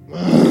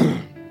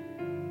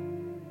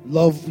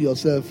 Love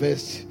yourself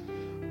first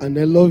and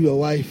then love your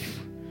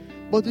wife.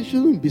 But it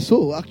shouldn't be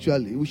so,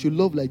 actually. We should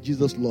love like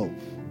Jesus loved.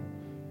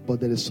 But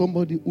there is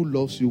somebody who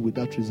loves you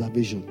without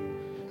reservation,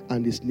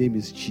 and his name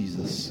is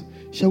Jesus.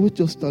 Shall we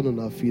just stand on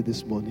our feet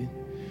this morning?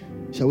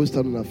 Shall we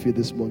stand on our feet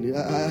this morning?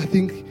 I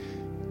think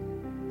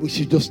we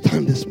should just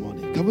stand this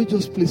morning. Can we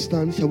just please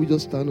stand? Shall we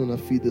just stand on our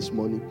feet this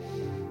morning?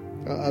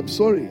 I'm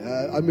sorry.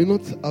 I may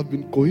not have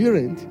been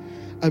coherent.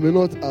 I may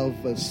not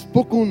have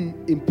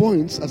spoken in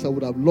points as I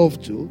would have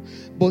loved to,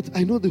 but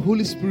I know the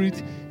Holy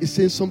Spirit is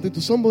saying something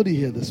to somebody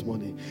here this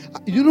morning.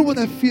 You know what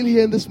I feel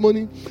here this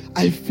morning?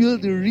 I feel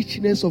the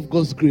richness of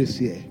God's grace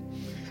here.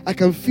 I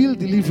can feel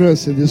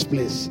deliverance in this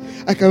place.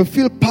 I can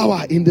feel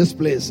power in this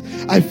place.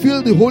 I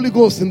feel the Holy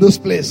Ghost in this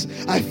place.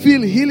 I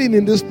feel healing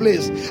in this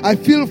place. I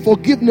feel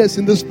forgiveness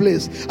in this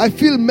place. I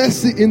feel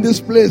mercy in this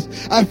place.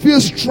 I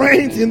feel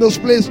strength in this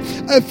place.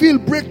 I feel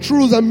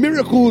breakthroughs and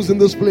miracles in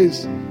this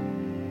place.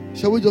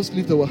 Shall we just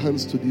lift our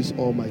hands to this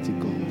Almighty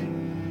God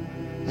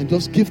and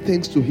just give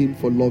thanks to Him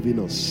for loving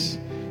us?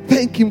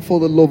 Thank Him for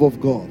the love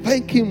of God.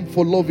 Thank Him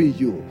for loving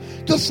you.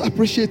 Just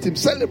appreciate Him.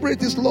 Celebrate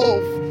His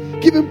love.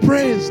 Give Him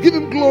praise. Give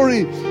Him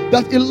glory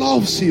that He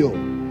loves you.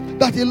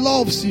 That He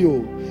loves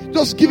you.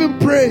 Just give Him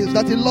praise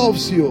that He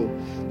loves you.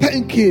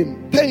 Thank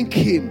Him. Thank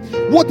Him.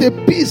 What a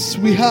peace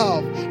we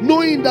have,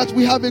 knowing that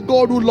we have a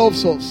God who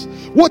loves us.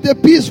 What a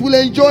peace we'll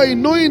enjoy,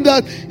 knowing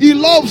that He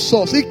loves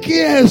us. He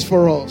cares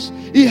for us.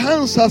 He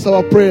answers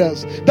our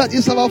prayers. That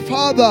is our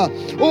Father.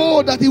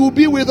 Oh, that He will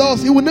be with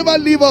us. He will never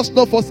leave us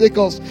nor forsake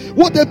us.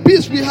 What a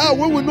peace we have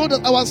when we know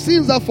that our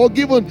sins are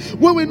forgiven.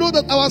 When we know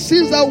that our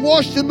sins are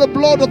washed in the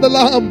blood of the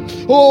Lamb.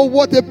 Oh,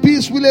 what a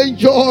peace we'll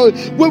enjoy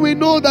when we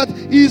know that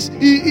He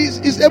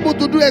is able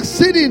to do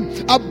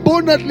exceeding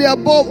abundantly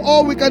above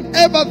all we can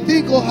ever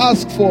think or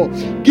ask for.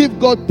 Give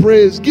God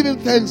praise. Give Him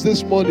thanks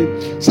this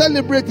morning.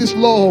 Celebrate His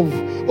love.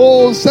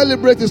 Oh,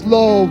 celebrate His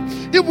love.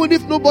 Even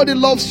if nobody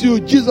loves you,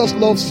 Jesus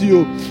loves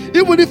you.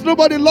 Even if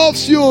nobody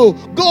loves you,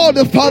 God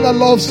the Father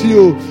loves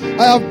you.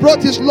 I have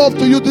brought His love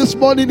to you this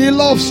morning. He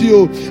loves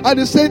you. And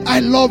He's saying,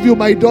 I love you,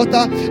 my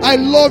daughter. I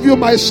love you,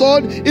 my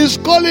son. He's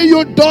calling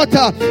you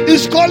daughter.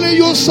 He's calling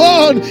you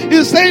son.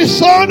 He's saying,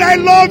 son, I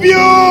love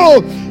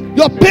you.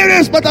 Your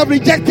parents might have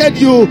rejected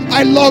you.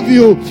 I love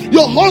you.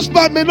 Your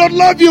husband may not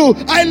love you.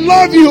 I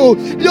love you.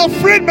 Your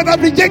friend might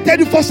have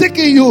rejected you,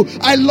 forsaken you.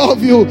 I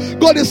love you.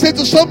 God is saying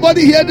to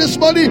somebody here this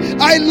morning,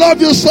 I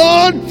love you,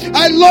 son.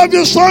 I love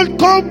you, son.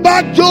 Come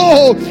back,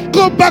 Joe.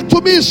 Come back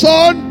to me,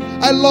 son.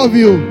 I love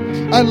you.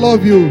 I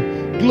love you.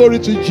 Glory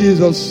to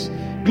Jesus.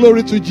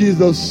 Glory to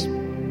Jesus.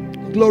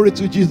 Glory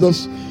to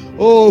Jesus.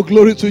 Oh,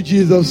 glory to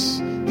Jesus.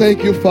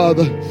 Thank you,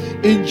 Father.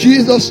 In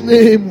Jesus'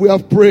 name we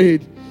have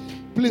prayed.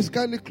 Please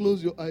kindly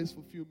close your eyes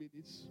for a few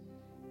minutes.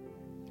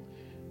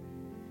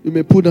 You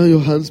may put down your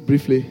hands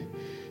briefly.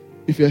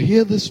 If you're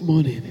here this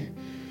morning,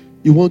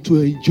 you want to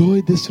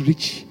enjoy this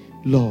rich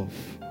love.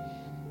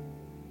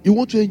 You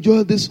want to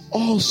enjoy this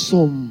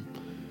awesome,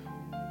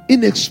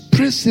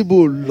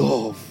 inexpressible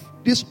love.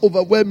 This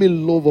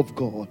overwhelming love of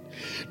God.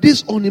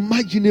 This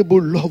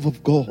unimaginable love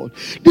of God.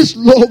 This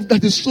love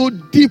that is so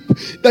deep,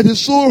 that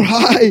is so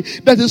high,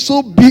 that is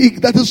so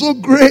big, that is so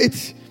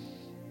great.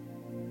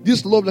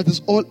 This love that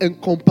is all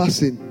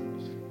encompassing.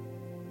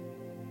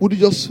 Would you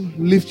just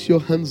lift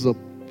your hands up?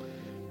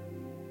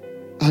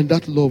 And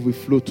that love will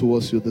flow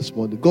towards you this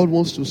morning. God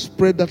wants to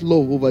spread that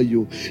love over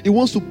you. He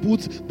wants to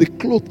put the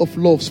cloth of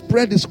love,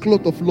 spread His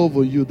cloth of love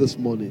on you this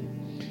morning.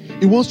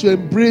 He wants to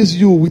embrace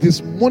you with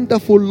His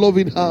wonderful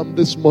loving arm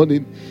this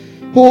morning.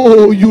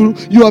 Oh, you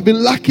have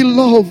been lacking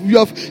love.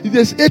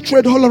 There's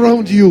hatred all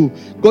around you.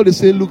 God is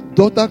saying, look,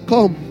 daughter,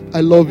 come.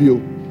 I love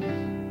you.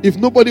 If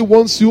nobody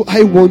wants you,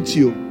 I want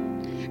you.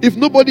 If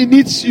nobody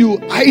needs you,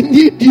 I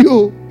need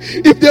you.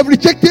 If they've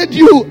rejected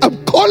you,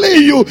 I'm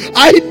calling you.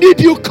 I need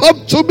you.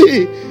 Come to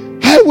me.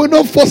 I will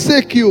not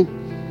forsake you.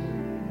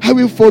 I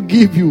will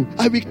forgive you.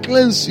 I will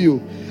cleanse you.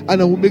 And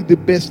I will make the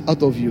best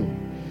out of you.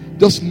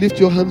 Just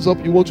lift your hands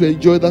up. You want to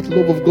enjoy that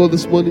love of God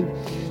this morning?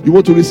 You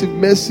want to receive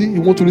mercy?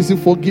 You want to receive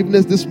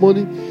forgiveness this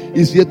morning?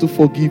 He's here to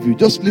forgive you.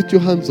 Just lift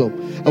your hands up.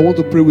 I want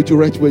to pray with you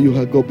right where you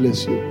are. God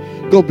bless you.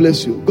 God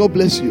bless you. God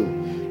bless you.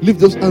 Lift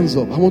those hands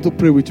up. I want to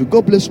pray with you.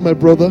 God bless my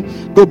brother.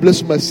 God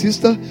bless my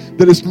sister.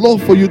 There is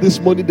love for you this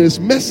morning. There is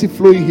mercy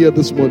flowing here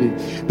this morning.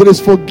 There is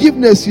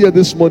forgiveness here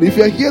this morning. If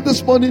you are here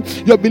this morning,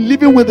 you have been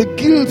living with a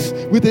guilt,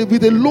 with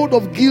a load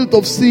of guilt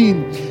of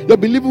sin. You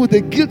have been living with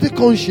a guilty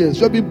conscience.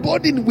 You have been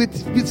burdened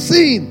with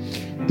sin.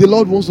 The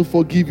Lord wants to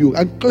forgive you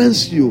and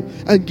cleanse you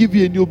and give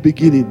you a new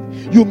beginning.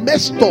 You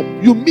messed up.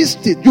 You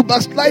missed it. You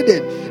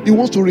backslided. He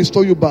wants to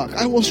restore you back.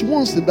 I was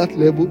once in that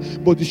level,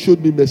 but He showed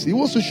me mercy. He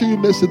wants to show you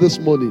mercy this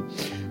morning.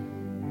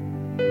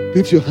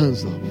 Lift your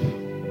hands up.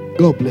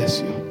 God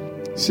bless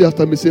you. Say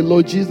after me, say,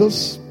 Lord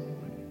Jesus,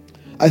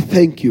 I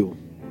thank you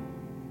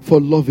for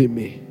loving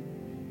me.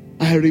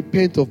 I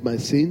repent of my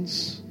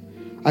sins.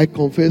 I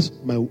confess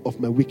of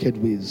my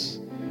wicked ways.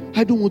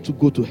 I don't want to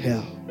go to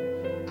hell.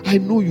 I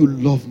know you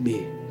love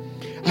me.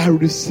 I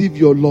receive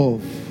your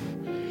love.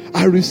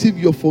 I receive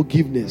your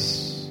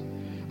forgiveness.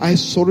 I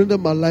surrender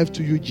my life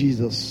to you,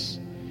 Jesus.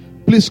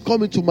 Please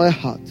come into my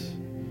heart.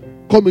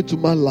 Come into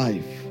my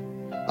life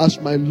as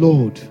my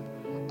Lord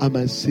and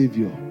my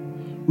Savior.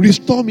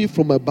 Restore me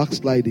from my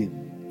backsliding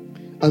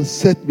and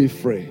set me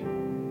free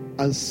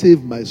and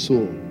save my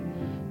soul.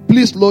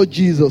 Please, Lord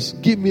Jesus,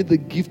 give me the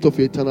gift of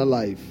eternal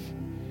life.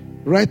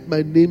 Write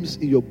my names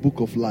in your book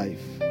of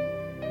life.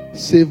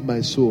 Save my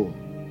soul.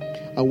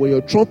 And when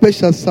your trumpet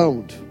shall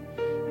sound,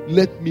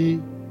 let me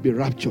be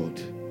raptured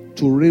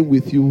to reign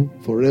with you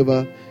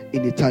forever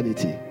in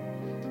eternity.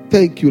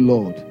 Thank you,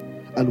 Lord.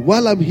 And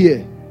while I'm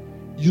here,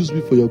 use me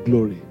for your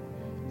glory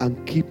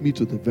and keep me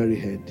to the very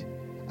end.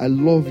 I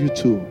love you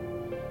too.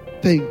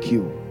 Thank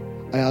you.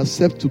 I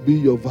accept to be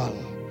your vow.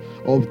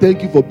 Oh,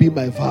 thank you for being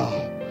my vow.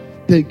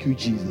 Thank you,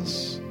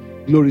 Jesus.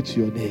 Glory to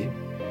your name.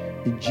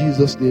 In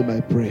Jesus' name I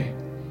pray.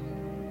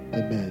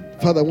 Amen.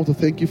 Father, I want to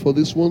thank you for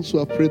this one.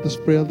 So I prayed this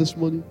prayer this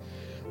morning.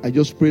 I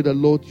just pray that,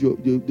 Lord,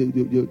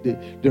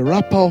 the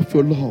wrapper of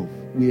your love,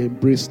 we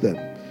embrace them.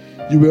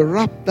 You will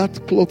wrap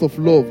that cloth of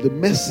love, the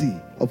mercy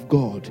of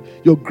God,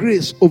 your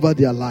grace over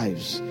their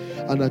lives.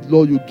 And that,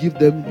 Lord, you give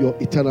them your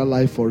eternal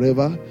life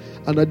forever.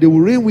 And that they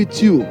will reign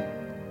with you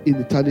in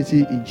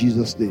eternity in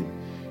Jesus' name.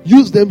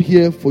 Use them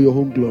here for your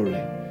own glory.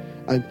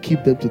 And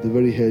keep them to the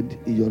very end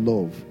in your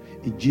love.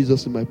 In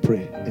Jesus' name I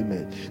pray.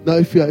 Amen. Now,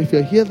 if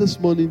you're here this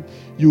morning,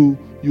 you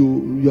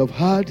have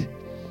heard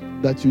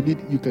that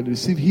you can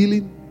receive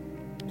healing.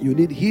 You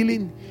need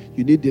healing.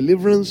 You need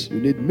deliverance. You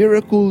need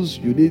miracles.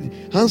 You need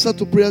answer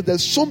to prayer.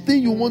 There's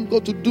something you want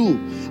God to do.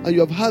 And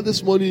you have heard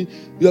this morning,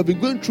 you have been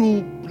going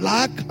through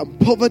lack and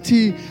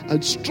poverty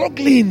and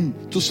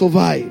struggling to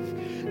survive.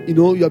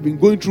 You have been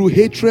going through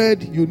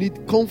hatred. You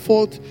need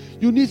comfort.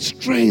 You need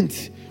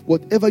strength.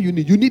 Whatever you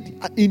need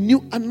a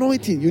new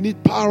anointing. You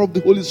need power of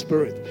the Holy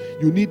Spirit.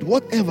 You need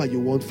whatever you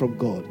want from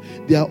God.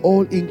 They are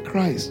all in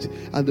Christ.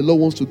 And the Lord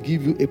wants to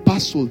give you a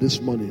parcel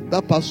this morning.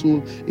 That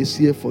parcel is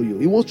here for you.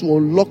 He wants to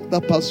unlock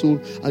that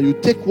parcel and you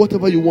take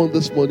whatever you want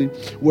this morning.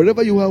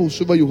 Wherever you are,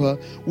 whosoever you are,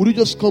 would you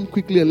just come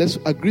quickly and let's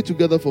agree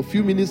together for a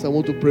few minutes. I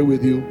want to pray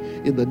with you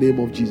in the name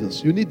of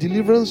Jesus. You need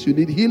deliverance. You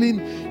need healing.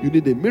 You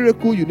need a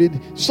miracle. You need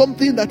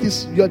something that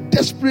you are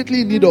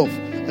desperately in need of.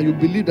 And you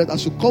believe that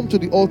as you come to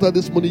the altar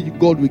this morning,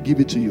 God will give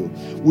it to you.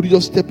 Would you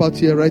just step out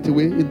here right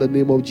away in the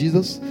name of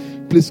Jesus?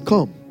 Please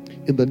come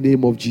in the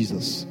name of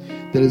Jesus.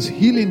 There is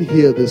healing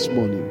here this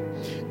morning.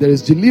 There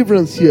is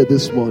deliverance here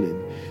this morning.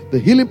 The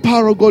healing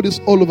power of God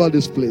is all over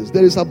this place.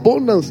 There is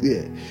abundance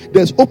here.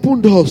 There's open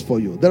doors for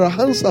you. There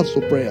are answers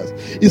to prayers.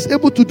 He's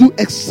able to do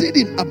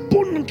exceeding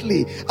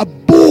abundantly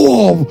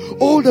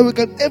above all that we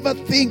can ever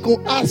think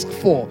or ask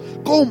for.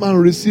 Come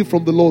and receive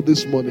from the Lord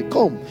this morning.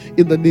 Come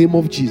in the name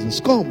of Jesus.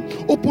 Come.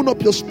 Open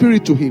up your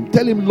spirit to Him.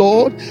 Tell Him,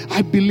 Lord,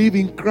 I believe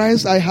in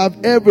Christ. I have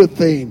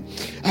everything.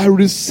 I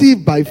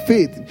receive by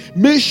faith.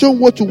 Mention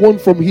what you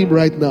want from Him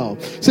right now.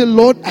 Say,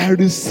 Lord, I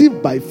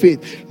receive by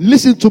faith.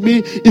 Listen to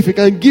me. If He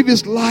can give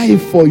His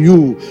life for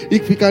you,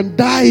 if He can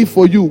die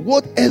for you,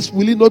 what else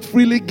will He not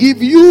freely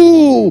give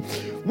you?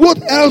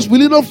 What else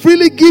will He not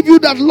freely give you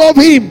that love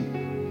Him?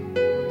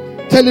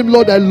 Tell Him,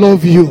 Lord, I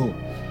love you.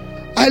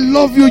 I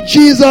love you,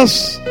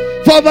 Jesus.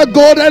 Father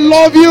God, I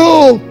love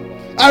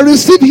you. I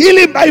receive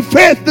healing by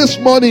faith this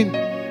morning.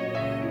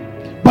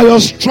 By your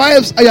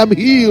stripes I am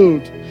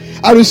healed.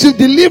 I receive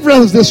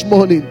deliverance this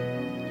morning.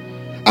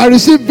 I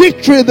receive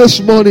victory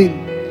this morning.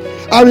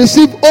 I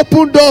receive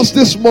open doors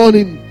this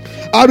morning.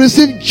 I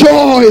receive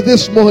joy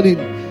this morning.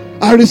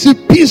 I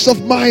receive peace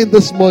of mind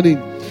this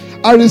morning.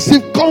 I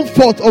receive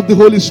comfort of the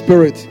Holy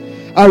Spirit.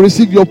 I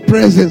receive your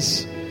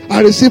presence.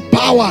 I receive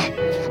power.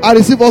 I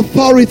receive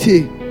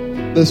authority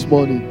this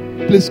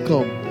morning. Please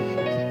come.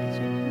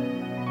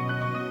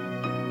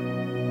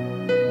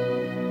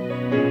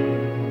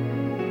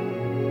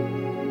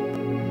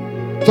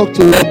 Talk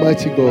to the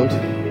Almighty God.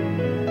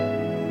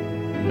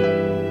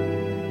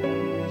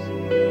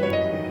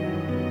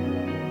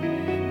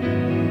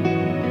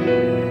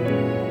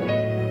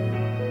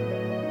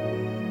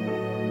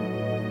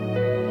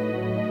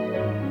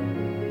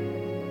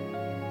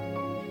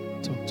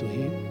 Talk to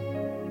Him.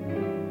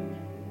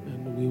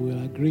 And we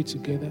will agree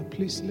together.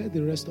 Please let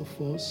the rest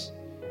of us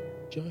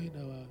join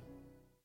our